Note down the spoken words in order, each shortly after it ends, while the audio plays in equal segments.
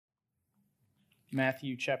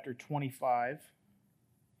Matthew chapter 25,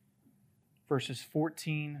 verses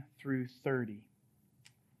 14 through 30.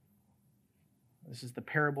 This is the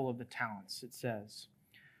parable of the talents. It says,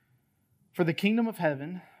 "For the kingdom of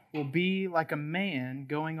heaven will be like a man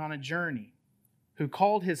going on a journey, who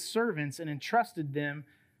called his servants and entrusted them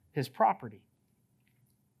his property.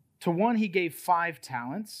 To one he gave 5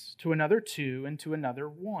 talents, to another 2, and to another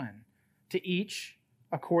 1, to each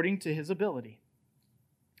according to his ability.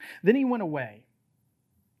 Then he went away.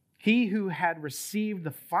 He who had received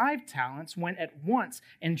the 5 talents went at once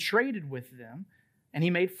and traded with them, and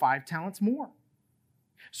he made 5 talents more.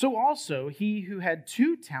 So also he who had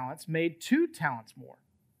 2 talents made 2 talents more.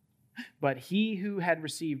 But he who had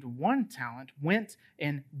received 1 talent went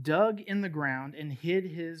and dug in the ground and hid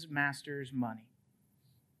his master's money.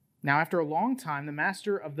 Now after a long time, the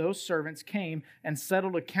master of those servants came and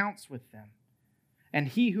settled accounts with them. And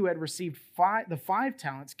he who had received the 5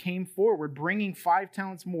 talents came forward, bringing 5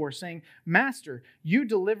 talents more, saying, 'Master, you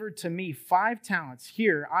delivered to me 5 talents.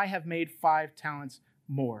 Here I have made 5 talents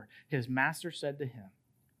more.' His master said to him,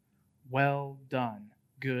 'Well done,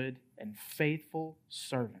 good and faithful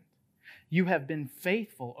servant. You have been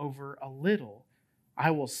faithful over a little.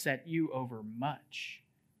 I will set you over much.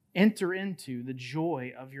 Enter into the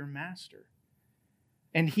joy of your master.'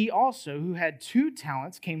 And he also, who had 2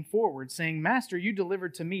 talents, came forward, saying, 'Master, you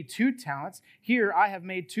delivered to me 2 talents. Here I have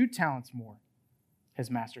made 2 talents more.'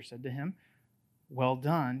 His master said to him, 'Well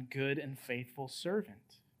done, good and faithful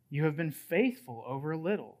servant. You have been faithful over a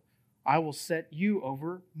little. I will set you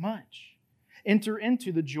over much. Enter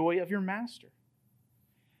into the joy of your master.'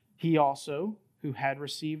 He also, who had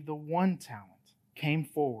received the 1 talent, came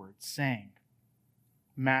forward, saying,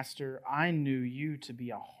 'Master, I knew you to be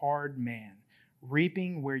a hard man,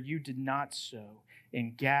 reaping where you did not sow,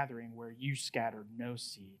 and gathering where you scattered no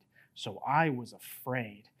seed. So I was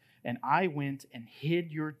afraid, and I went and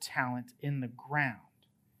hid your talent in the ground.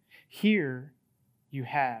 Here you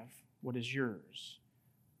have what is yours.'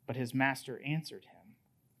 But his master answered him,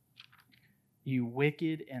 'You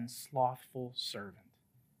wicked and slothful servant.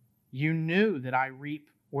 You knew that I reap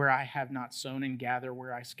where I have not sown and gather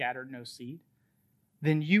where I scattered no seed.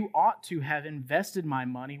 Then you ought to have invested my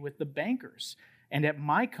money with the bankers, and at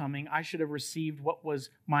my coming I should have received what was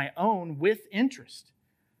my own with interest.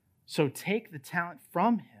 So take the talent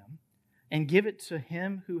from him and give it to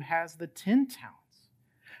him who has the 10 talents.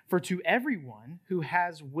 For to everyone who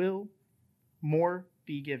has will more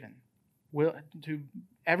be given. To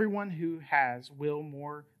everyone who has will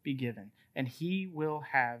more be given, and he will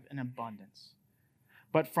have an abundance.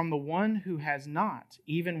 But from the one who has not,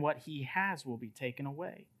 even what he has will be taken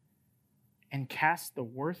away. And cast the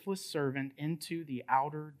worthless servant into the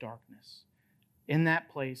outer darkness. In that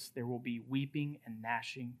place there will be weeping and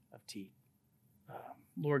gnashing of teeth.'"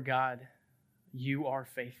 Lord God, you are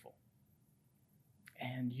faithful.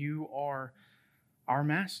 And you are our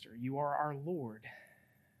master. You are our Lord.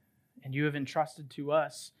 And you have entrusted to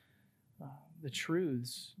us the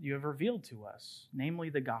truths you have revealed to us, namely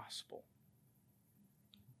the gospel.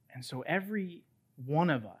 And so every one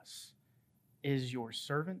of us is your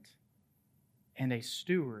servant and a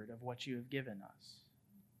steward of what you have given us.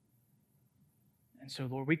 And so,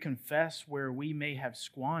 Lord, we confess where we may have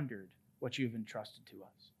squandered what you have entrusted to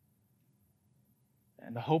us.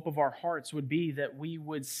 And the hope of our hearts would be that we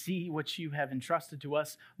would see what you have entrusted to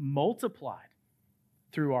us multiplied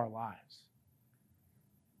through our lives.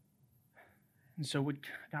 And so,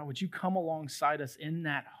 God, would you come alongside us in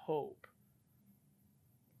that hope,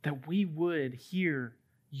 that we would hear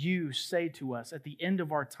you say to us at the end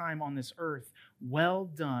of our time on this earth, "Well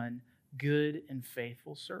done, good and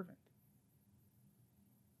faithful servant."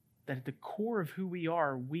 That at the core of who we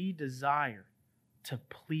are, we desire to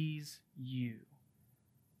please you.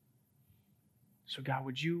 So God,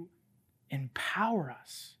 would you empower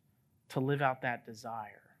us to live out that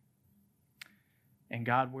desire? And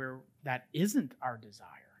God, where that isn't our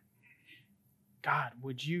desire, God,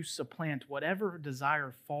 would you supplant whatever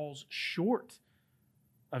desire falls short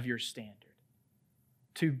of your standard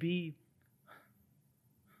to be,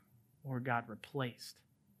 Lord God, replaced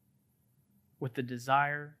with the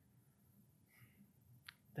desire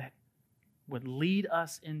that would lead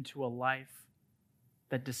us into a life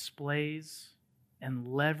that displays and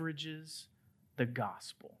leverages the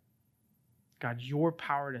gospel. God, your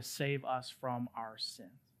power to save us from our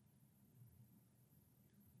sins.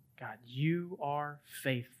 God, you are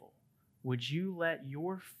faithful. Would you let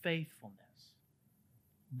your faithfulness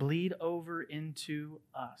bleed over into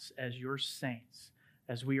us as your saints,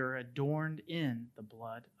 as we are adorned in the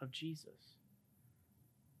blood of Jesus?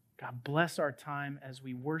 God, bless our time as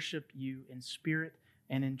we worship you in spirit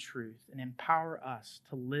and in truth, and empower us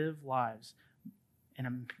to live lives in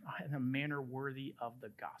a manner worthy of the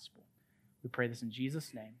gospel. We pray this in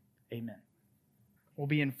Jesus' name. Amen. We'll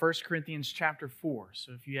be in 1 Corinthians chapter 4.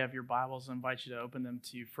 So if you have your Bibles, I invite you to open them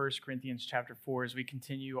to 1 Corinthians chapter 4 as we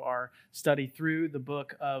continue our study through the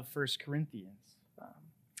book of 1 Corinthians.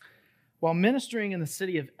 While ministering in the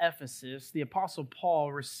city of Ephesus, the Apostle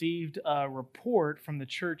Paul received a report from the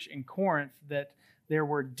church in Corinth that there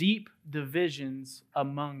were deep divisions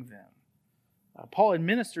among them. Paul had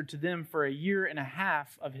ministered to them for a year and a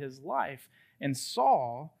half of his life and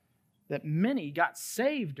saw that many got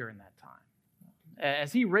saved during that time.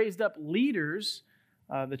 As he raised up leaders,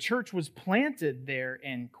 the church was planted there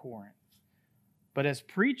in Corinth. But as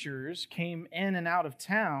preachers came in and out of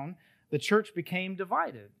town, the church became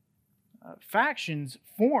divided. Factions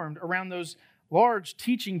formed around those large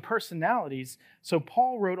teaching personalities. So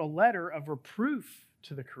Paul wrote a letter of reproof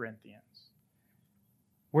to the Corinthians.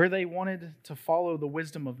 Where they wanted to follow the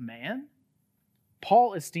wisdom of man,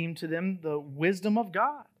 Paul esteemed to them the wisdom of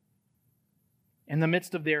God. In the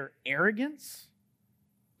midst of their arrogance,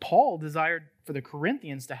 Paul desired for the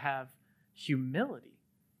Corinthians to have humility.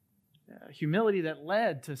 Humility that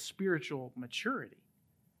led to spiritual maturity.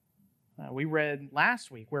 We read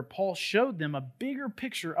last week where Paul showed them a bigger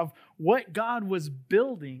picture of what God was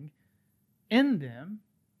building in them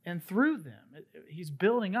and through them. He's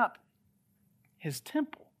building up his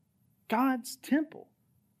temple, God's temple.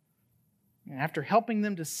 And after helping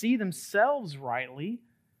them to see themselves rightly,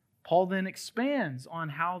 Paul then expands on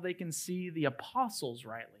how they can see the apostles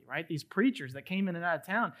rightly, right? These preachers that came in and out of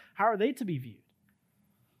town, how are they to be viewed?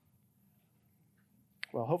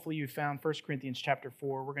 Well, hopefully you found 1 Corinthians chapter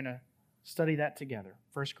 4. We're going to study that together.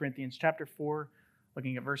 1 Corinthians chapter 4,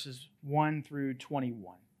 looking at verses 1 through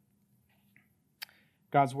 21.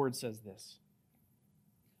 God's word says this.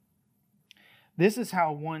 This is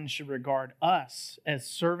how one should regard us as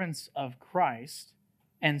servants of Christ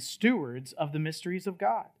and stewards of the mysteries of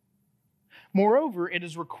God. Moreover, it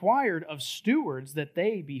is required of stewards that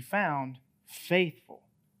they be found faithful.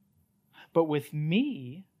 But with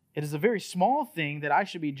me, it is a very small thing that I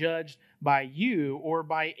should be judged by you or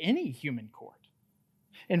by any human court.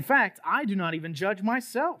 In fact, I do not even judge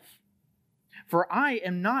myself. For I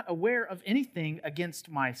am not aware of anything against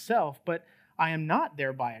myself, but I am not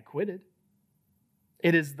thereby acquitted.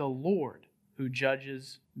 It is the Lord who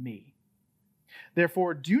judges me.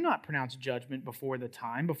 Therefore, do not pronounce judgment before the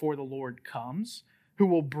time, before the Lord comes, who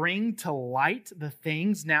will bring to light the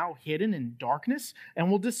things now hidden in darkness and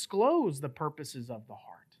will disclose the purposes of the heart.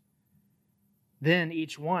 Then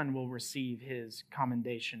each one will receive his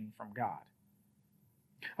commendation from God.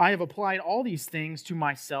 I have applied all these things to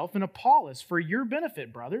myself and Apollos for your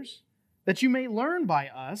benefit, brothers, that you may learn by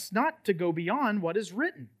us not to go beyond what is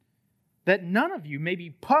written, that none of you may be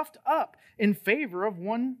puffed up in favor of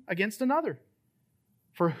one against another.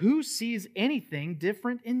 For who sees anything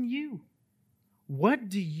different in you? What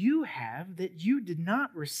do you have that you did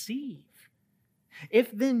not receive?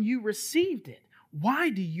 If then you received it, why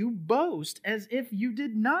do you boast as if you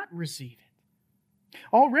did not receive it?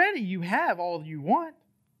 Already you have all you want.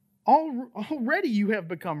 Already you have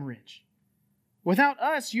become rich. Without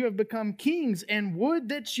us you have become kings, and would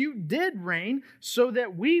that you did reign so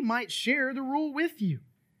that we might share the rule with you.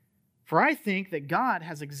 For I think that God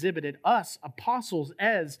has exhibited us apostles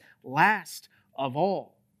as last of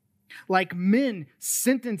all, like men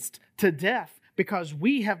sentenced to death, because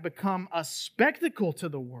we have become a spectacle to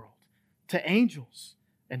the world, to angels,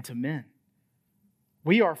 and to men.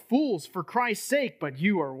 We are fools for Christ's sake, but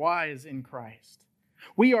you are wise in Christ.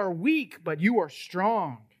 We are weak, but you are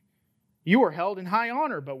strong. You are held in high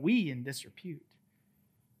honor, but we in disrepute.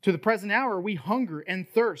 To the present hour we hunger and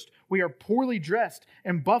thirst. We are poorly dressed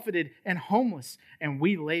and buffeted and homeless, and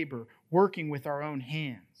we labor, working with our own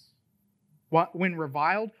hands. When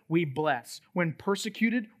reviled, we bless. When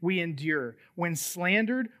persecuted, we endure. When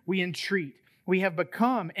slandered, we entreat. We have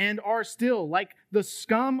become and are still like the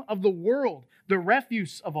scum of the world, the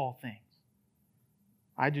refuse of all things.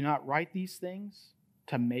 I do not write these things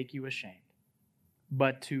to make you ashamed,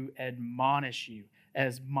 but to admonish you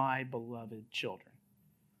as my beloved children.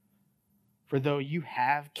 For though you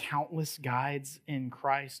have countless guides in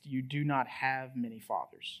Christ, you do not have many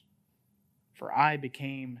fathers. For I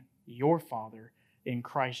became your father in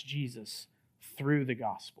Christ Jesus through the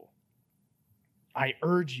gospel. I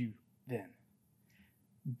urge you then,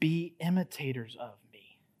 be imitators of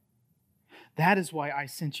me. That is why I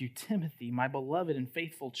sent you Timothy, my beloved and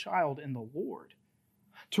faithful child in the Lord,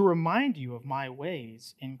 to remind you of my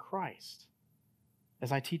ways in Christ,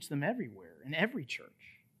 as I teach them everywhere, in every church.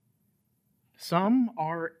 Some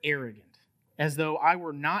are arrogant, as though I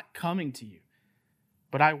were not coming to you.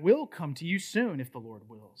 But I will come to you soon if the Lord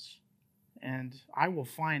wills. And I will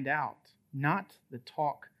find out not the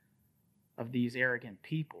talk of these arrogant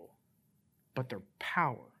people, but their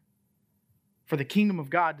power. For the kingdom of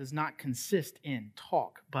God does not consist in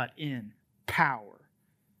talk, but in power.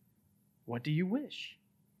 What do you wish?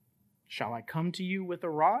 Shall I come to you with a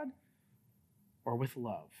rod or with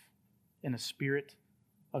love, in a spirit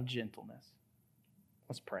of gentleness?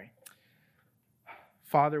 Let's pray.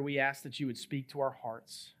 Father, we ask that you would speak to our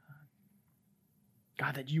hearts.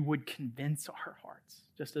 God, that you would convince our hearts,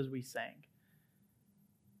 just as we sang,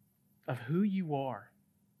 of who you are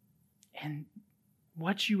and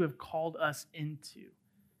what you have called us into.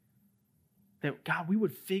 That, God, we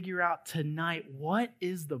would figure out tonight what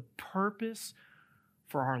is the purpose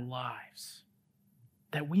for our lives,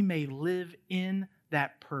 that we may live in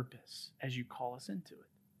that purpose as you call us into it.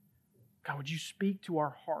 God, would you speak to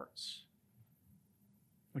our hearts?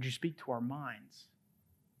 Would you speak to our minds?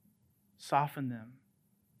 Soften them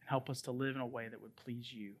and help us to live in a way that would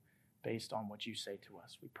please you based on what you say to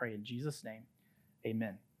us. We pray in Jesus' name,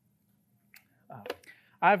 amen.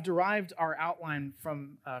 I've derived our outline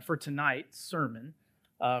for tonight's sermon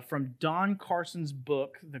from Don Carson's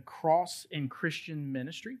book, The Cross in Christian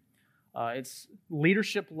Ministry. It's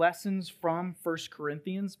leadership lessons from 1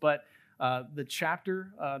 Corinthians, but the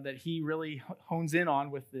chapter that he really hones in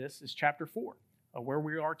on with this is chapter 4, where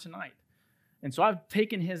we are tonight. And so I've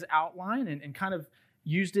taken his outline and kind of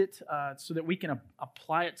used it so that we can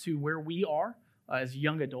apply it to where we are as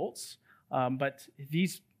young adults. But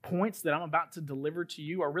these points that I'm about to deliver to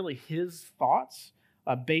you are really his thoughts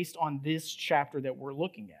based on this chapter that we're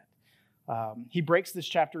looking at. He breaks this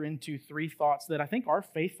chapter into 3 thoughts that I think are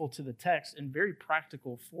faithful to the text and very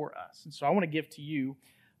practical for us. And so I want to give to you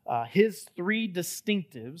his 3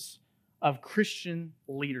 distinctives of Christian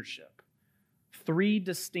leadership. 3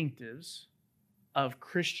 distinctives of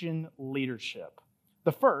Christian leadership.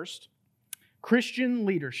 The first, Christian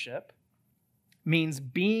leadership means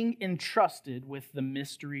being entrusted with the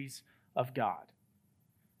mysteries of God.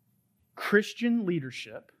 Christian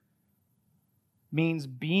leadership means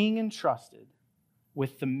being entrusted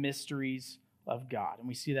with the mysteries of God. And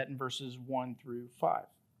we see that in verses 1 through 5.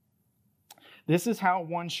 This is how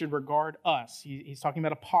one should regard us. He's talking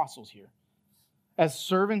about apostles here. As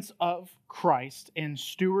servants of Christ and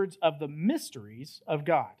stewards of the mysteries of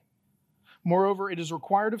God. Moreover, it is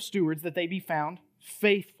required of stewards that they be found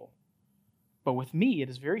faithful. But with me, it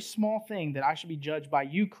is a very small thing that I should be judged by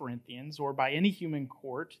you, Corinthians, or by any human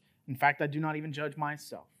court. In fact, I do not even judge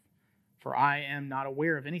myself. For I am not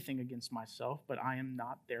aware of anything against myself, but I am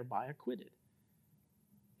not thereby acquitted.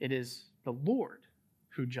 It is the Lord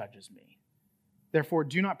who judges me. Therefore,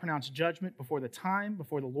 do not pronounce judgment before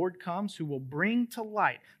the Lord comes, who will bring to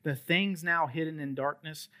light the things now hidden in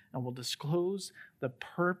darkness and will disclose the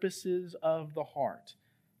purposes of the heart.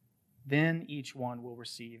 Then each one will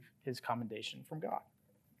receive his commendation from God.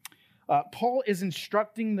 Paul is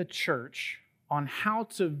instructing the church on how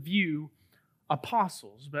to view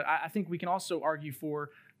apostles, but I think we can also argue for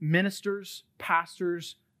ministers,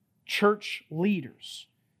 pastors, church leaders.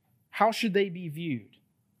 How should they be viewed?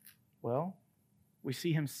 Well, we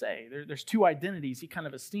see him say there's 2 identities he kind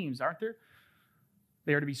of esteems, aren't there?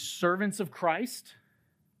 They are to be servants of Christ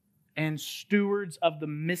and stewards of the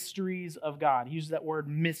mysteries of God. He uses that word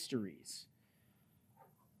mysteries,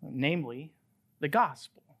 namely the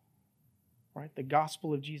gospel, right? The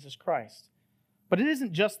gospel of Jesus Christ. But it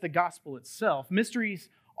isn't just the gospel itself. Mysteries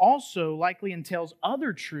also likely entails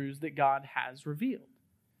other truths that God has revealed.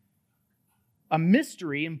 A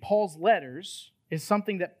mystery in Paul's letters is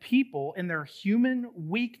something that people in their human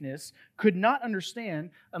weakness could not understand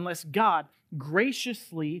unless God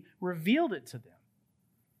graciously revealed it to them.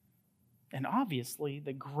 And obviously,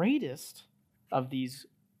 the greatest of these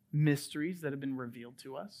mysteries that have been revealed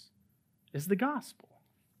to us is the gospel.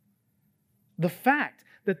 The fact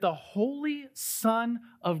that the Holy Son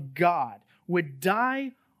of God would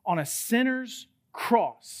die on a sinner's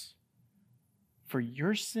cross for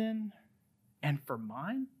your sin and for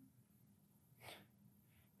mine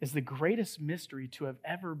is the greatest mystery to have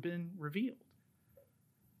ever been revealed.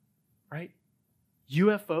 Right?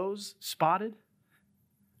 UFOs spotted.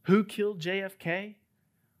 Who killed JFK?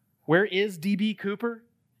 Where is D.B. Cooper?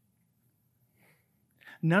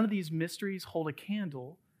 None of these mysteries hold a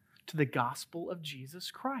candle to the gospel of Jesus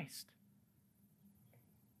Christ.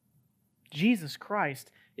 Jesus Christ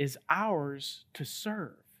is ours to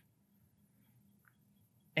serve.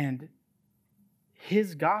 And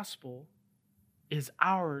his gospel is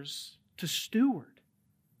ours to steward.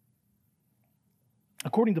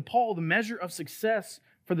 According to Paul, the measure of success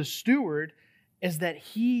for the steward is that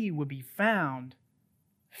he would be found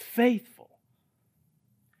faithful.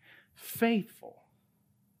 Faithful.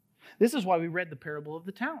 This is why we read the parable of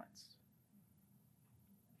the talents.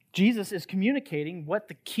 Jesus is communicating what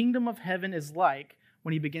the kingdom of heaven is like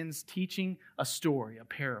when he begins teaching a story, a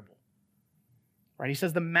parable. Right? He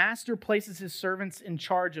says the master places his servants in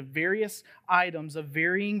charge of various items of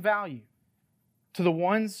varying value. To the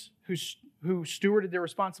ones who stewarded their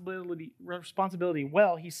responsibility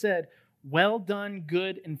well, he said, "Well done,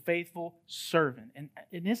 good and faithful servant." And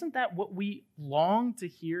isn't that what we long to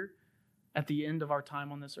hear at the end of our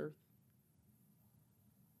time on this earth?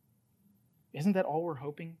 Isn't that all we're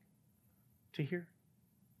hoping to hear?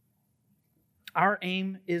 Our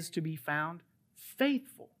aim is to be found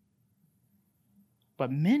faithful.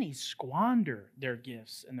 But many squander their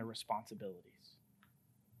gifts and their responsibilities.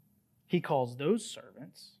 He calls those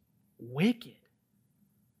servants wicked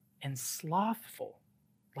and slothful,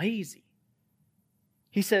 lazy.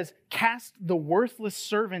 He says, "Cast the worthless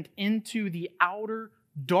servant into the outer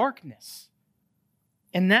darkness.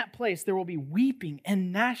 In that place there will be weeping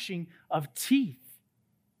and gnashing of teeth."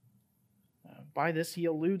 By this he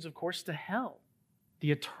alludes, of course, to hell,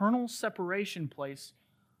 the eternal separation place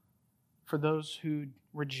for those who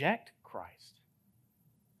reject Christ.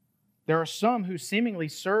 There are some who seemingly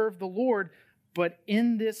serve the Lord, but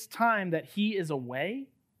in this time that he is away,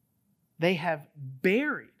 they have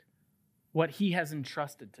buried what he has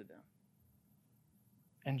entrusted to them.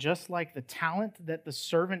 And just like the talent that the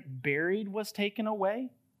servant buried was taken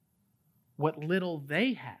away, what little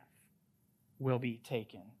they have will be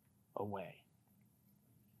taken away.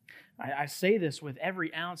 I say this with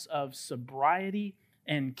every ounce of sobriety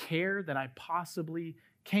and care that I possibly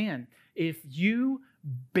can. If you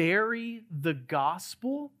bury the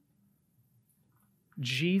gospel,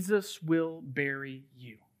 Jesus will bury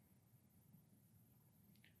you.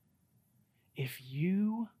 If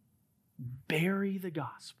you bury the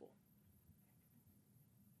gospel,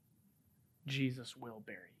 Jesus will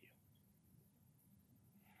bury you.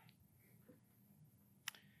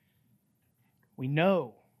 We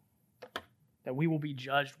know that we will be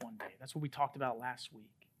judged one day. That's what we talked about last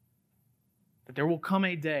week. That there will come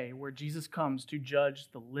a day where Jesus comes to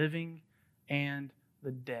judge the living and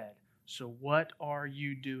the dead. So what are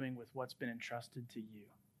you doing with what's been entrusted to you?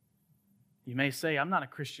 You may say, "I'm not a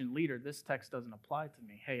Christian leader. This text doesn't apply to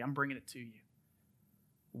me." Hey, I'm bringing it to you.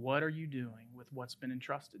 What are you doing with what's been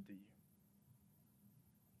entrusted to you?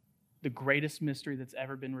 The greatest mystery that's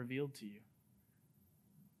ever been revealed to you.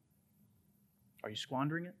 Are you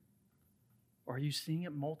squandering it? Or are you seeing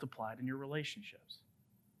it multiplied in your relationships?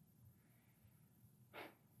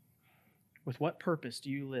 With what purpose do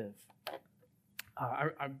you live?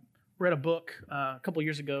 I read a book a couple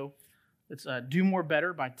years ago. It's Do More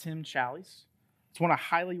Better by Tim Challies. It's one I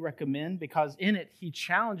highly recommend because in it, he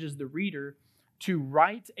challenges the reader to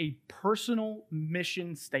write a personal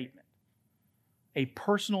mission statement. A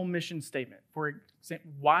personal mission statement. For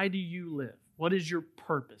example, why do you live? What is your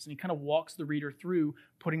purpose? And he kind of walks the reader through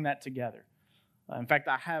putting that together. In fact,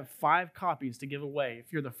 I have 5 copies to give away.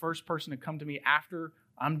 If you're the first person to come to me after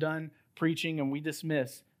I'm done preaching and we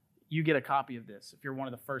dismiss, you get a copy of this if you're one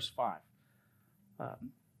of the first 5.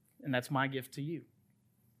 And that's my gift to you.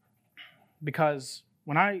 Because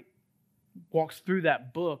when I walked through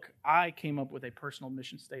that book, I came up with a personal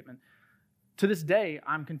mission statement. To this day,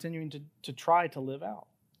 I'm continuing to try to live out.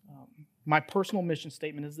 My personal mission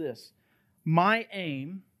statement is this: my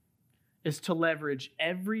aim is to leverage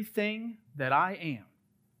everything that I am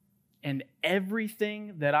and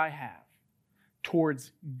everything that I have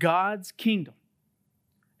towards God's kingdom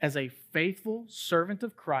as a faithful servant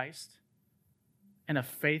of Christ and a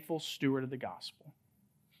faithful steward of the gospel.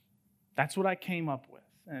 That's what I came up with.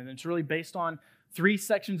 And it's really based on 3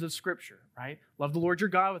 sections of Scripture, right? Love the Lord your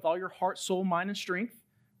God with all your heart, soul, mind, and strength,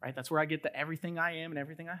 right? That's where I get the everything I am and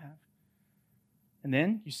everything I have. And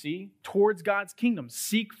then, you see, towards God's kingdom.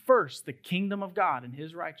 Seek first the kingdom of God and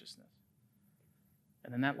his righteousness.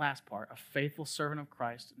 And then that last part, a faithful servant of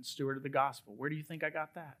Christ and steward of the gospel. Where do you think I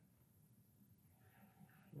got that?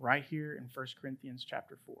 Right here in 1 Corinthians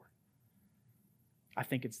chapter 4. I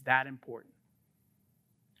think it's that important.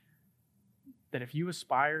 That if you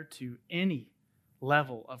aspire to any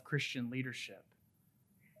level of Christian leadership,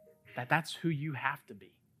 that's who you have to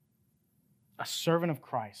be. A servant of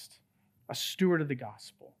Christ. A steward of the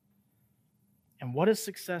gospel. And what does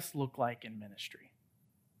success look like in ministry?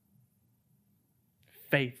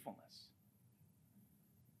 Faithfulness.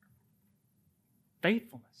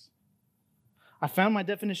 Faithfulness. I found my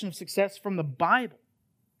definition of success from the Bible.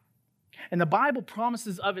 And the Bible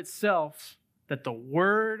promises of itself that the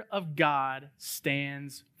Word of God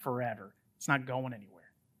stands forever. It's not going anywhere.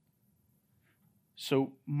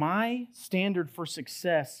 So my standard for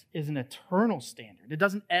success is an eternal standard. It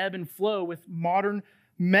doesn't ebb and flow with modern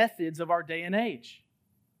methods of our day and age.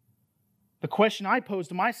 The question I pose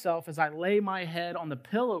to myself as I lay my head on the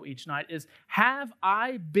pillow each night is, have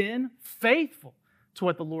I been faithful to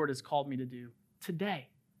what the Lord has called me to do today?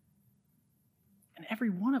 And every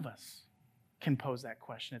one of us can pose that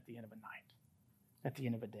question at the end of a night, at the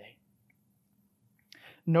end of a day.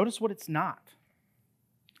 Notice what it's not.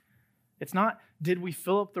 It's not, did we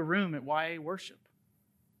fill up the room at YA worship?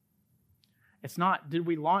 It's not, did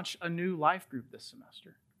we launch a new life group this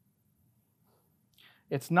semester?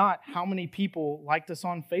 It's not, how many people liked us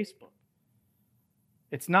on Facebook?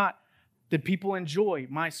 It's not, did people enjoy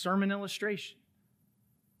my sermon illustration?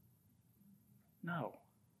 No.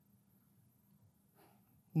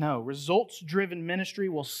 No, results-driven ministry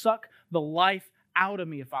will suck the life out of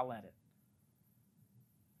me if I let it.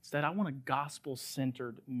 Instead, I want a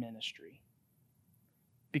gospel-centered ministry.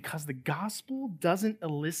 Because the gospel doesn't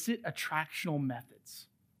elicit attractional methods.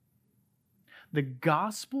 The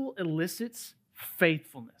gospel elicits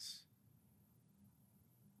faithfulness.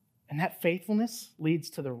 And that faithfulness leads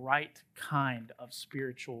to the right kind of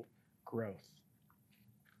spiritual growth.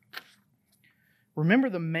 Remember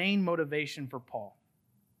the main motivation for Paul.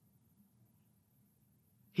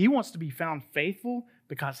 He wants to be found faithful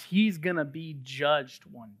because he's going to be judged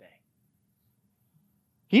one day.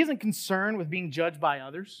 He isn't concerned with being judged by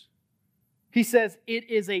others. He says it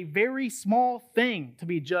is a very small thing to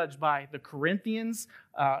be judged by the Corinthians,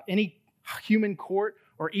 any human court,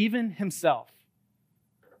 or even himself.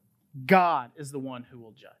 God is the one who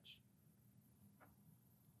will judge.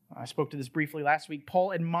 I spoke to this briefly last week.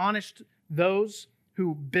 Paul admonished those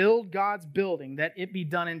who build God's building that it be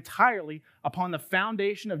done entirely upon the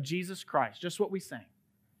foundation of Jesus Christ, just what we sang.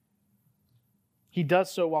 He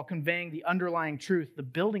does so while conveying the underlying truth. The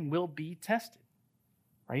building will be tested.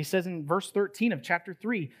 Right? He says in verse 13 of chapter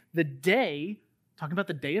 3, the day, talking about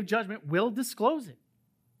the day of judgment, will disclose it.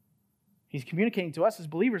 He's communicating to us as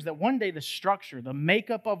believers that one day the structure, the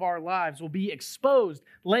makeup of our lives will be exposed,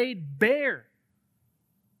 laid bare.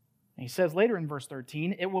 And he says later in verse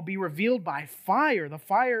 13, it will be revealed by fire. The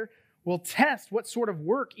fire will test what sort of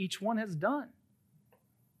work each one has done.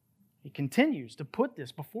 He continues to put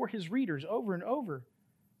this before his readers over and over.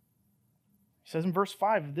 He says in verse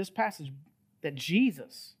 5 of this passage that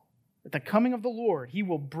Jesus, at the coming of the Lord, he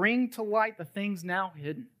will bring to light the things now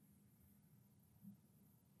hidden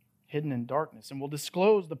in darkness, and will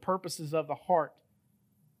disclose the purposes of the heart.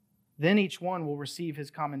 Then each one will receive his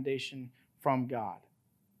commendation from God.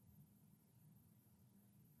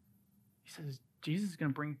 He says Jesus is going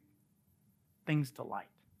to bring things to light,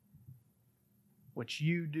 what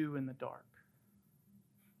you do in the dark.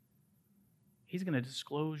 He's going to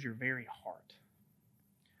disclose your very heart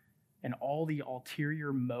and all the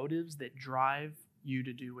ulterior motives that drive you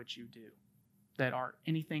to do what you do, that are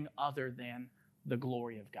anything other than the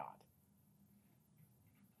glory of God.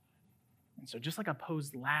 And so just like I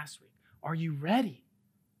posed last week, are you ready?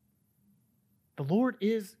 The Lord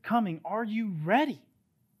is coming. Are you ready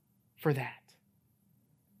for that?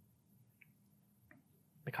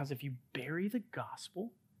 Because if you bury the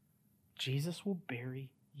gospel, Jesus will bury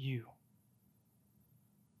you.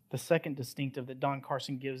 The second distinctive that Don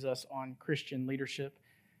Carson gives us on Christian leadership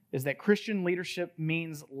is that Christian leadership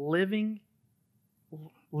means living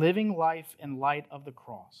life in light of the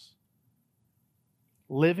cross.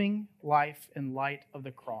 Living life in light of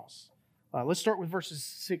the cross. Let's start with verses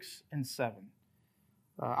 6 and 7.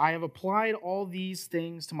 I have applied all these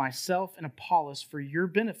things to myself and Apollos for your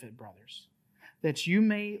benefit, brothers, that you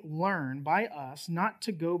may learn by us not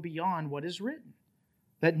to go beyond what is written,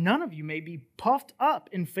 that none of you may be puffed up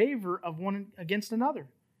in favor of one against another.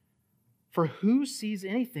 For who sees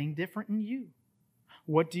anything different in you?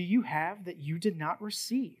 What do you have that you did not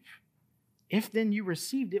receive? If then you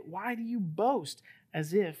received it, why do you boast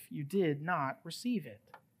as if you did not receive it?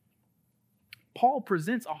 Paul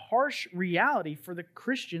presents a harsh reality for the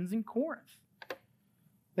Christians in Corinth.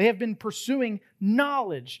 They have been pursuing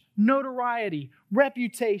knowledge, notoriety,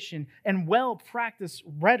 reputation, and well-practiced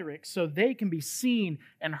rhetoric so they can be seen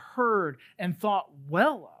and heard and thought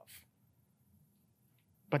well of.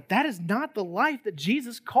 But that is not the life that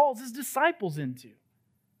Jesus calls his disciples into.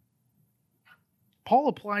 Paul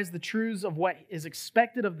applies the truths of what is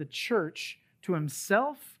expected of the church to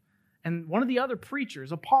himself and one of the other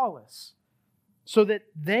preachers, Apollos, so that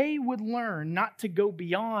they would learn not to go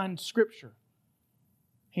beyond Scripture.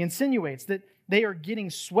 He insinuates that they are getting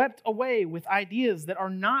swept away with ideas that are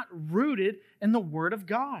not rooted in the Word of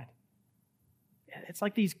God. It's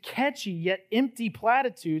like these catchy yet empty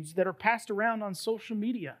platitudes that are passed around on social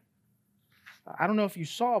media. I don't know if you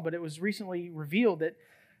saw, but it was recently revealed that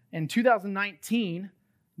in 2019,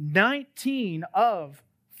 19 of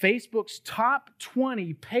Facebook's top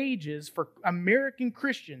 20 pages for American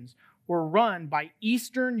Christians were run by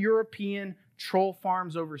Eastern European troll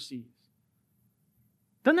farms overseas.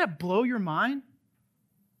 Doesn't that blow your mind?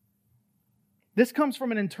 This comes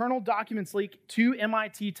from an internal documents leak to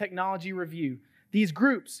MIT Technology Review. These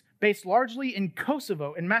groups, based largely in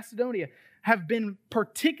Kosovo and Macedonia, have been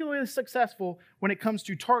particularly successful when it comes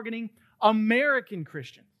to targeting American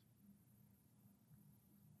Christians.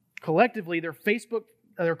 Collectively, their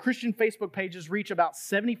Christian Facebook pages reach about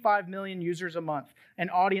 75 million users a month, an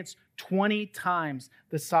audience 20 times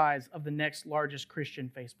the size of the next largest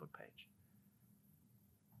Christian Facebook page.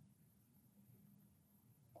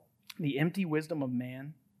 The empty wisdom of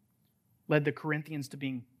man led the Corinthians to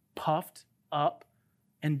being puffed up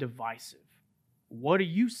and divisive. What do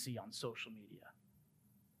you see on social media?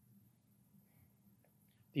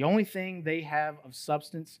 The only thing they have of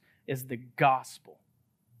substance is the gospel.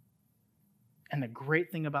 And the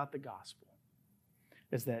great thing about the gospel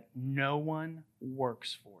is that no one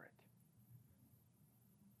works for it.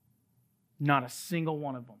 Not a single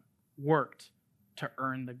one of them worked to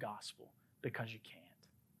earn the gospel because you can't.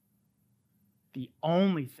 The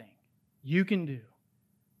only thing you can do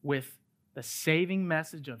with the saving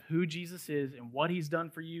message of who Jesus is and what He's done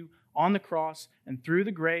for you on the cross and through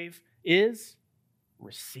the grave is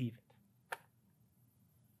receive it.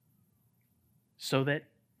 So that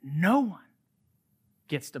no one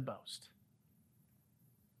gets to boast.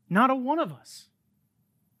 Not a one of us.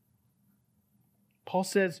 Paul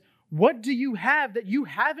says, what do you have that you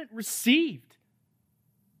haven't received?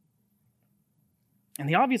 And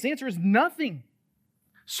the obvious answer is nothing.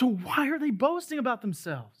 So why are they boasting about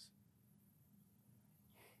themselves?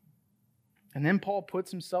 And then Paul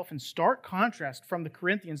puts himself in stark contrast from the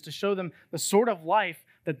Corinthians to show them the sort of life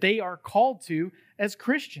that they are called to as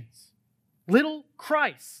Christians. Little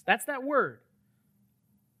Christ, that's that word.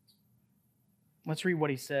 Let's read what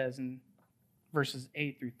he says in verses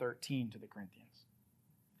 8 through 13 to the Corinthians.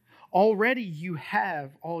 Already you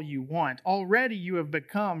have all you want. Already you have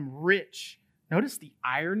become rich. Notice the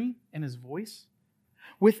irony in his voice.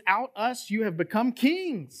 Without us you have become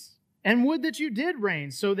kings, and would that you did reign,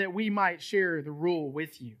 so that we might share the rule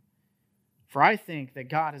with you. For I think that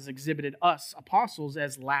God has exhibited us apostles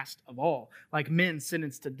as last of all, like men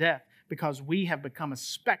sentenced to death, because we have become a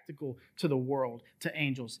spectacle to the world, to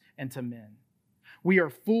angels, and to men. We are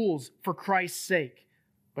fools for Christ's sake,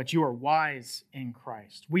 but you are wise in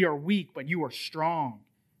Christ. We are weak, but you are strong.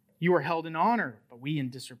 You are held in honor, but we in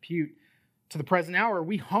disrepute. To the present hour,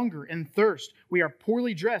 we hunger and thirst. We are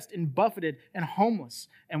poorly dressed and buffeted and homeless,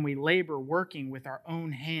 and we labor working with our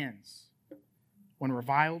own hands. When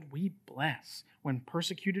reviled, we bless. When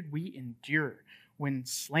persecuted, we endure. When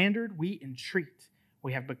slandered, we entreat.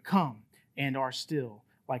 We have become and are still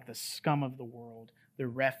like the scum of the world, the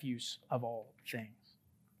refuse of all things.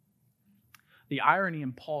 The irony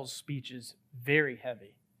in Paul's speech is very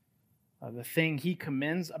heavy. The thing he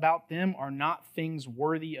commends about them are not things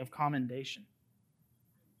worthy of commendation.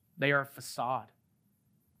 They are a facade.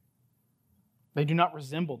 They do not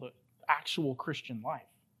resemble the actual Christian life.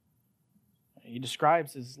 He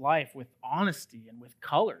describes his life with honesty and with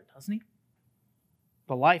color, doesn't he?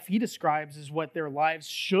 The life he describes is what their lives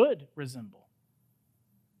should resemble.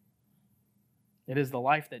 It is the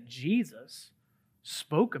life that Jesus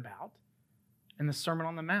spoke about in the Sermon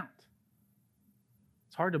on the Mount.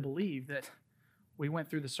 It's hard to believe that we went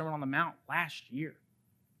through the Sermon on the Mount last year.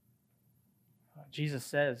 Jesus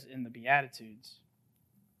says in the Beatitudes,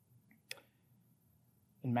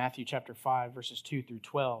 in Matthew chapter 5, verses 2 through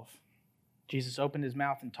 12, Jesus opened his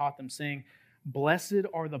mouth and taught them, saying, "Blessed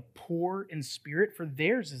are the poor in spirit, for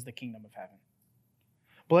theirs is the kingdom of heaven.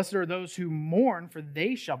 Blessed are those who mourn, for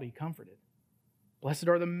they shall be comforted. Blessed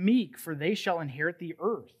are the meek, for they shall inherit the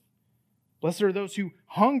earth. Blessed are those who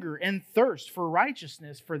hunger and thirst for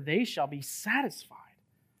righteousness, for they shall be satisfied.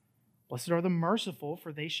 Blessed are the merciful,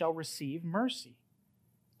 for they shall receive mercy.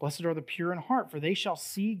 Blessed are the pure in heart, for they shall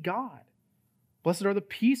see God. Blessed are the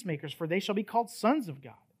peacemakers, for they shall be called sons of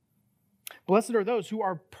God. Blessed are those who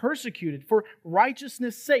are persecuted for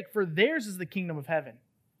righteousness' sake, for theirs is the kingdom of heaven.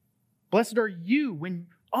 Blessed are you when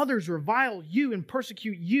others revile you and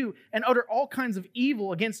persecute you and utter all kinds of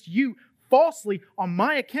evil against you falsely on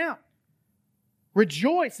my account.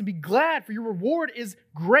 Rejoice and be glad, for your reward is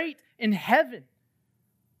great in heaven.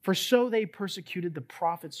 For so they persecuted the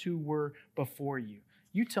prophets who were before you."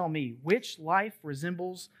 You tell me, which life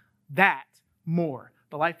resembles that more?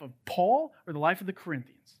 The life of Paul or the life of the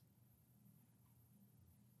Corinthians?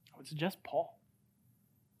 I would suggest Paul.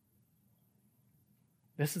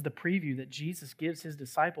 This is the preview that Jesus gives his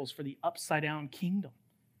disciples for the upside-down kingdom.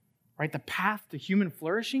 Right? The path to human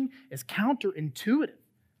flourishing is counterintuitive.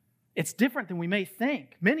 It's different than we may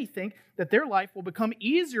think. Many think that their life will become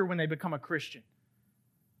easier when they become a Christian.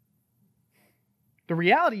 The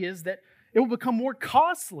reality is that it will become more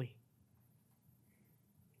costly.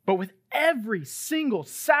 But with every single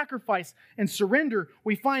sacrifice and surrender,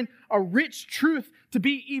 we find a rich truth to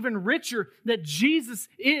be even richer, that Jesus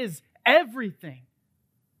is everything.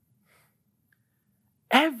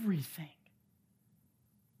 Everything.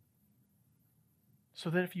 So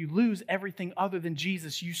that if you lose everything other than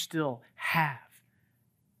Jesus, you still have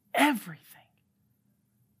everything.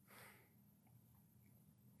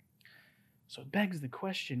 So it begs the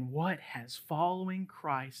question, what has following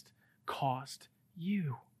Christ cost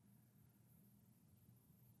you?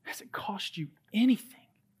 Has it cost you anything?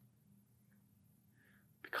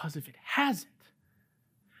 Because if it hasn't,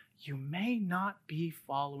 you may not be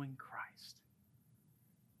following Christ.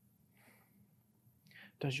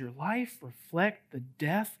 Does your life reflect the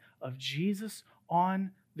death of Jesus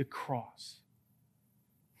on the cross?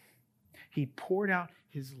 He poured out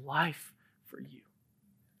his life for you.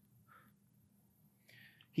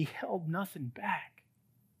 He held nothing back.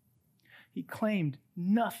 He claimed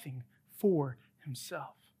nothing for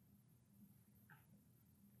himself.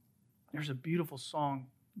 There's a beautiful song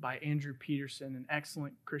by Andrew Peterson, an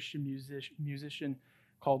excellent Christian musician,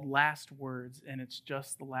 called Last Words, and it's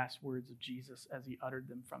just the last words of Jesus as he uttered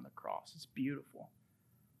them from the cross. It's beautiful.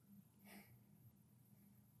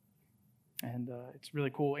 And it's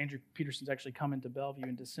really cool. Andrew Peterson's actually coming to Bellevue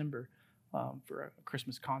in December for a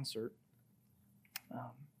Christmas concert.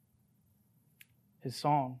 His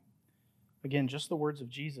song, again, just the words of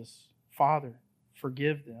Jesus. Father,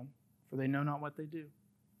 forgive them, for they know not what they do.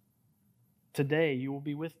 Today you will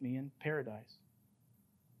be with me in paradise.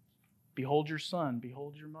 Behold your son,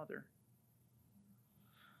 behold your mother.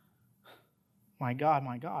 My God,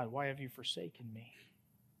 why have you forsaken me?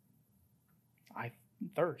 I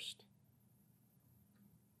thirst.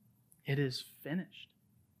 It is finished.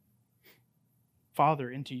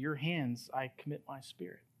 Father, into your hands I commit my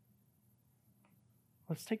spirit.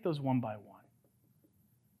 Let's take those one by one.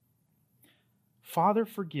 Father,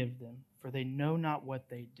 forgive them, for they know not what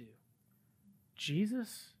they do.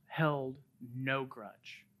 Jesus held no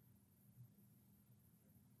grudge.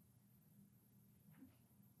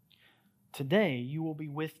 Today you will be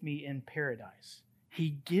with me in paradise.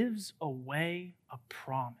 He gives away a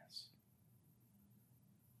promise.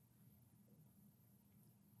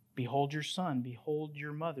 Behold your son, behold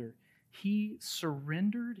your mother. He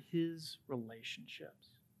surrendered his relationships.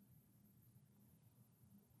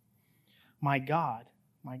 My God,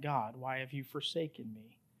 why have you forsaken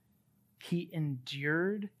me? He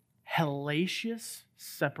endured hellacious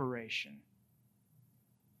separation.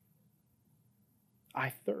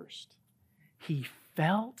 I thirst. He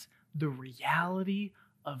felt the reality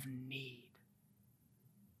of need.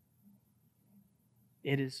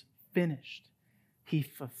 It is finished. He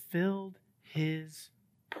fulfilled his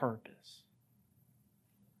purpose.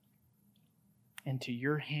 Into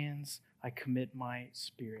your hands I commit my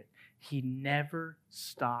spirit. He never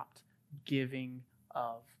stopped giving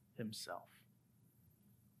of himself.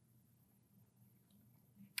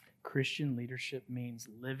 Christian leadership means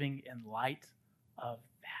living in light of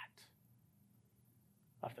that,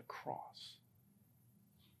 of the cross.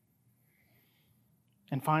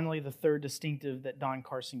 And finally, the third distinctive that Don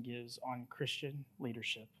Carson gives on Christian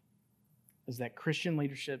leadership is that Christian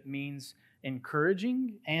leadership means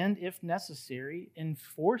encouraging and, if necessary,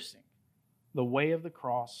 enforcing the way of the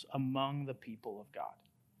cross among the people of God.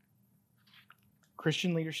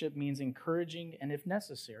 Christian leadership means encouraging and, if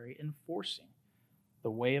necessary, enforcing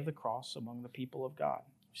the way of the cross among the people of God.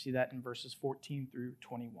 You see that in verses 14 through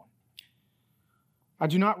 21. I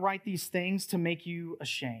do not write these things to make you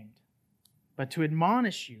ashamed, but to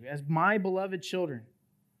admonish you as my beloved children.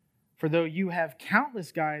 For though you have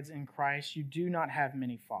countless guides in Christ, you do not have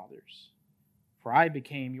many fathers. For I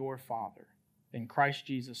became your father in Christ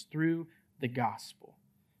Jesus through the gospel.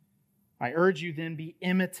 I urge you then, be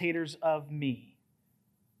imitators of me.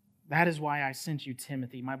 That is why I sent you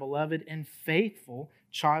Timothy, my beloved and faithful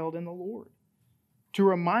child in the Lord, to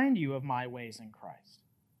remind you of my ways in Christ,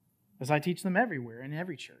 as I teach them everywhere in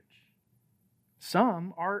every church.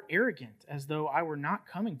 Some are arrogant, as though I were not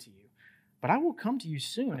coming to you, but I will come to you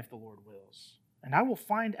soon if the Lord wills, and I will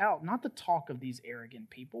find out not the talk of these arrogant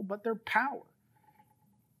people, but their power.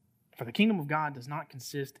 For the kingdom of God does not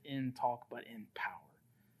consist in talk, but in power.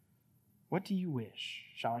 What do you wish?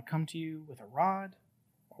 Shall I come to you with a rod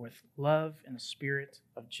or with love and a spirit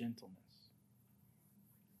of gentleness?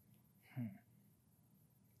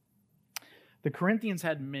 The Corinthians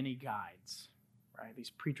had many guides, right?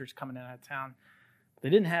 These preachers coming out of town. They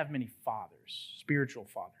didn't have many fathers, spiritual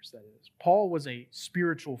fathers, that is. Paul was a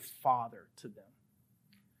spiritual father to them.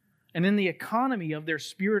 And in the economy of their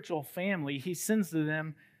spiritual family, he sends to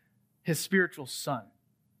them his spiritual son,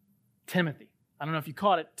 Timothy. I don't know if you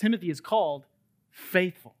caught it. Timothy is called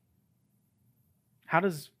faithful. How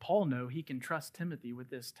does Paul know he can trust Timothy with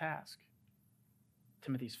this task?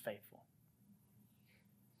 Timothy's faithful.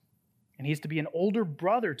 And he's to be an older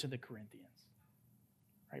brother to the Corinthians.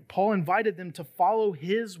 Right? Paul invited them to follow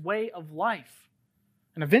his way of life.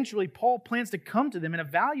 And eventually, Paul plans to come to them and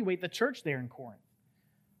evaluate the church there in Corinth.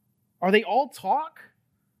 Are they all talk?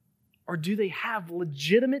 Or do they have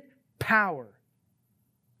legitimate power?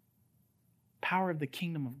 Power of the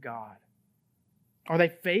kingdom of God. Are they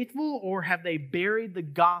faithful, or have they buried the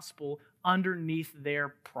gospel underneath their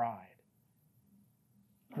pride?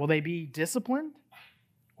 Will they be disciplined,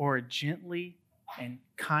 or gently and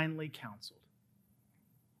kindly counseled?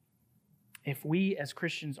 If we as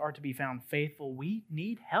Christians are to be found faithful, we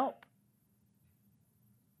need help.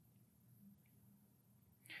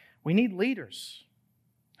 We need leaders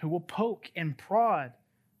who will poke and prod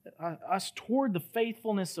us toward the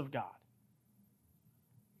faithfulness of God.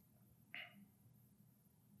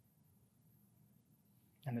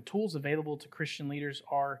 And the tools available to Christian leaders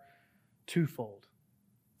are twofold: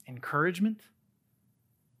 encouragement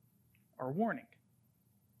or warning.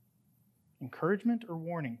 Encouragement or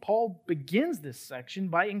warning. Paul begins this section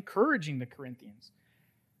by encouraging the Corinthians.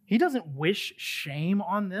 He doesn't wish shame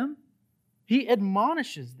on them. He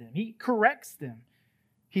admonishes them. He corrects them.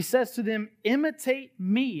 He says to them, imitate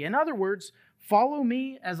me. In other words, follow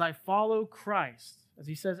me as I follow Christ, as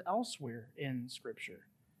he says elsewhere in Scripture.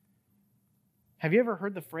 Have you ever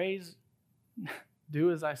heard the phrase, do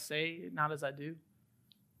as I say, not as I do?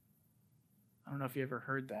 I don't know if you ever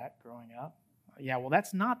heard that growing up. Yeah, well,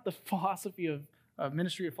 that's not the philosophy of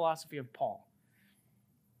ministry or philosophy of Paul.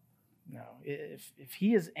 No, if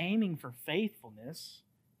he is aiming for faithfulness,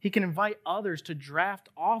 he can invite others to draft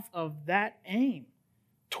off of that aim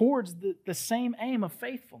towards the same aim of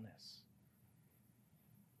faithfulness.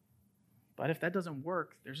 But if that doesn't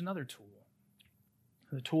work, there's another tool,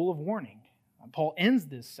 the tool of warning. Paul ends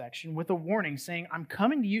this section with a warning saying, I'm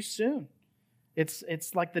coming to you soon.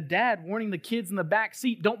 It's like the dad warning the kids in the back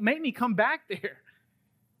seat, don't make me come back there.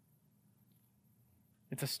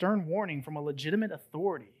 It's a stern warning from a legitimate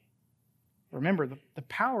authority. Remember, the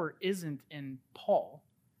power isn't in Paul.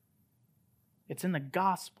 It's in the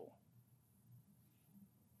gospel.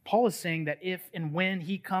 Paul is saying that if and when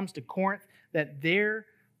he comes to Corinth, that their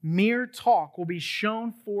mere talk will be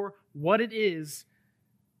shown for what it is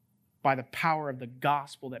by the power of the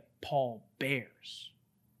gospel that Paul bears.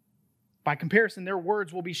 By comparison, their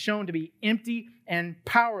words will be shown to be empty and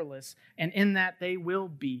powerless, and in that they will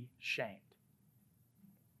be shamed.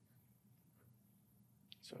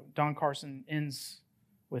 So Don Carson ends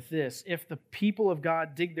with this: if the people of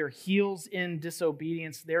God dig their heels in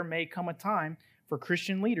disobedience, there may come a time for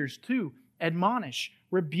Christian leaders to admonish,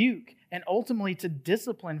 rebuke, and ultimately to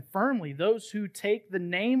discipline firmly those who take the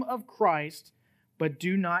name of Christ but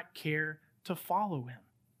do not care to follow him.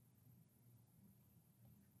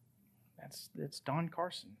 That's Don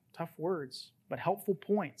Carson. Tough words, but helpful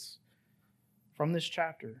points from this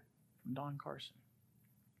chapter from Don Carson.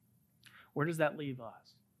 Where does that leave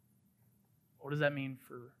us? What does that mean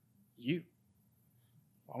for you?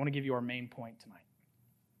 Well, I want to give you our main point tonight.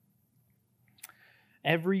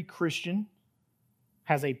 Every Christian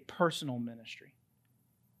has a personal ministry,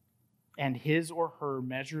 and his or her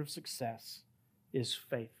measure of success is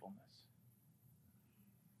faithfulness.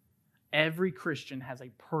 Every Christian has a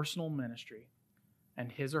personal ministry,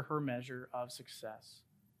 and his or her measure of success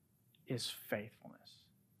is faithfulness.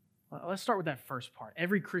 Well, let's start with that first part.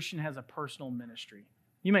 Every Christian has a personal ministry.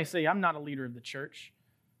 You may say, I'm not a leader of the church.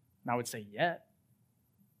 And I would say, yet.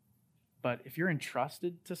 But if you're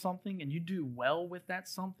entrusted to something and you do well with that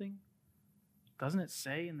something, doesn't it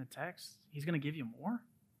say in the text, he's going to give you more?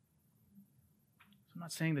 I'm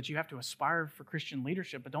not saying that you have to aspire for Christian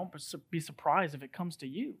leadership, but don't be surprised if it comes to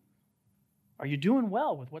you. Are you doing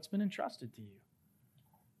well with what's been entrusted to you?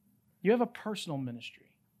 You have a personal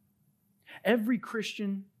ministry. Every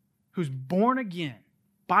Christian who's born again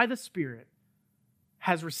by the Spirit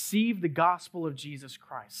has received the gospel of Jesus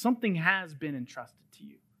Christ. Something has been entrusted to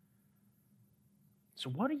you. So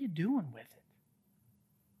what are you doing with it?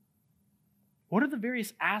 What are the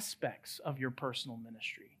various aspects of your personal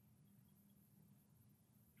ministry?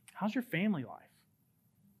 How's your family life?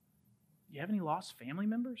 Do you have any lost family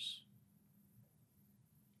members?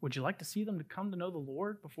 Would you like to see them to come to know the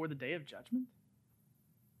Lord before the day of judgment?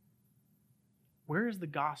 Where is the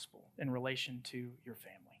gospel in relation to your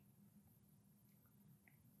family?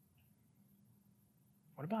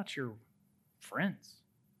 What about your friends?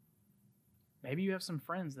 Maybe you have some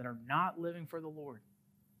friends that are not living for the Lord.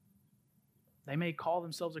 They may call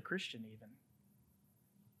themselves a Christian even.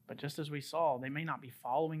 But just as we saw, they may not be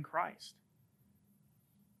following Christ.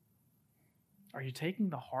 Are you taking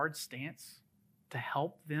the hard stance to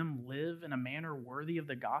help them live in a manner worthy of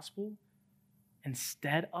the gospel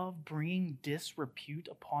instead of bringing disrepute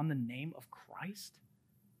upon the name of Christ?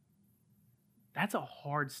 That's a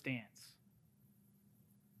hard stance.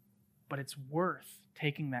 But it's worth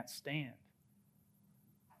taking that stand,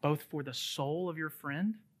 both for the soul of your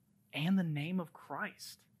friend and the name of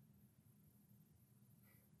Christ.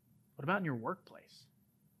 What about in your workplace?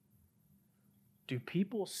 Do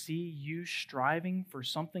people see you striving for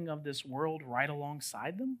something of this world right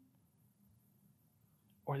alongside them?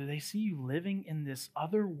 Or do they see you living in this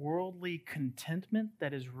otherworldly contentment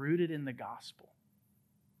that is rooted in the gospel?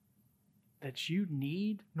 That you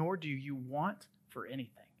need, nor do you want for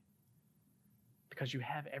anything. Because you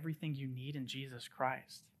have everything you need in Jesus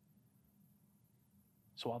Christ.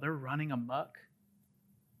 So while they're running amok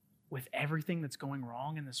with everything that's going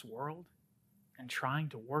wrong in this world and trying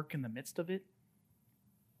to work in the midst of it,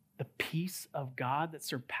 the peace of God that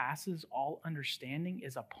surpasses all understanding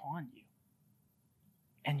is upon you.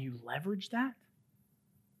 And you leverage that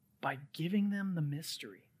by giving them the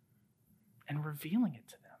mystery and revealing it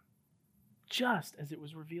to them, just as it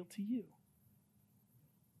was revealed to you.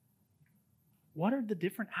 What are the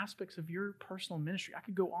different aspects of your personal ministry? I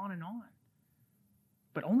could go on and on,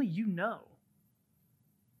 but only you know.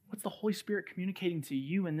 What's the Holy Spirit communicating to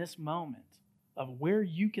you in this moment of where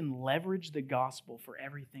you can leverage the gospel for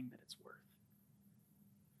everything that it's worth?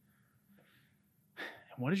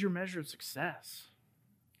 And what is your measure of success?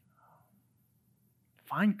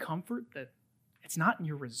 Find comfort that it's not in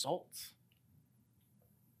your results.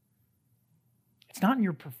 It's not in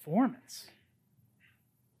your performance.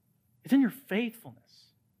 It's in your faithfulness.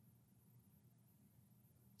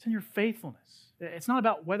 It's in your faithfulness. It's not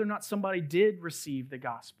about whether or not somebody did receive the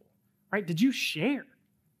gospel, right? Did you share?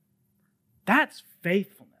 That's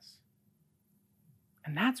faithfulness.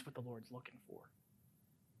 And that's what the Lord's looking for.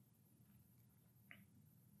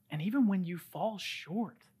 And even when you fall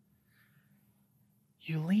short,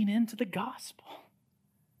 you lean into the gospel.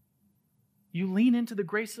 You lean into the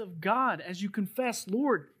grace of God as you confess,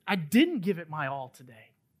 Lord, I didn't give it my all today.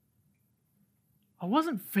 I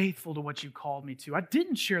wasn't faithful to what you called me to. I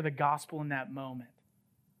didn't share the gospel in that moment.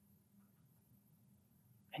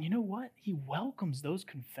 And you know what? He welcomes those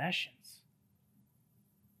confessions.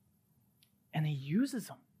 And he uses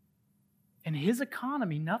them. In his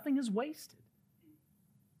economy, nothing is wasted.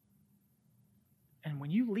 And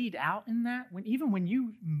when you lead out in that, even when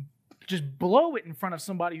you just blow it in front of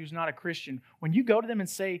somebody who's not a Christian, when you go to them and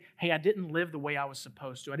say, hey, I didn't live the way I was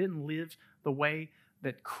supposed to. I didn't live the way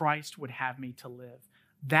that Christ would have me to live.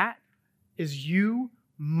 That is you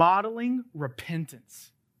modeling repentance.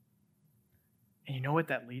 And you know what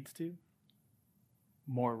that leads to?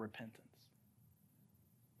 More repentance.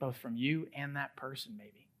 Both from you and that person,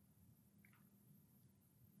 maybe.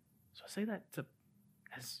 So I say that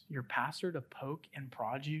as your pastor to poke and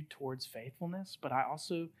prod you towards faithfulness, but I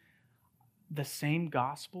also, the same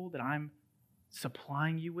gospel that I'm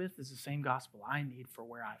supplying you with is the same gospel I need for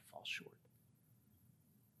where I fall short.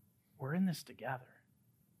 We're in this together.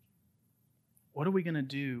 What are we going to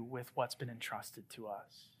do with what's been entrusted to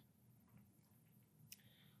us?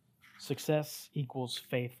 Success equals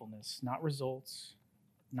faithfulness, not results,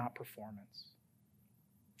 not performance.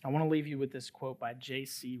 I want to leave you with this quote by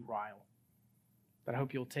J.C. Ryle that I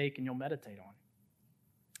hope you'll take and you'll meditate on.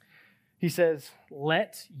 He says,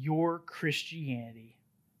 "Let your Christianity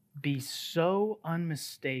be so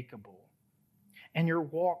unmistakable and your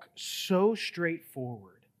walk so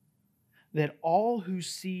straightforward that all who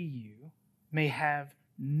see you may have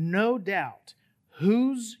no doubt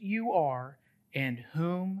whose you are and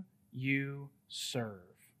whom you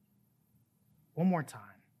serve." One more time.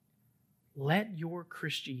 Let your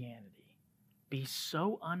Christianity be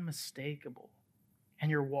so unmistakable and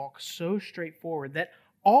your walk so straightforward that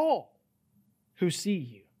all who see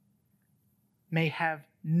you may have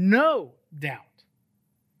no doubt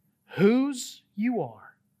whose you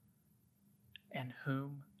are and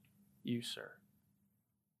whom you serve.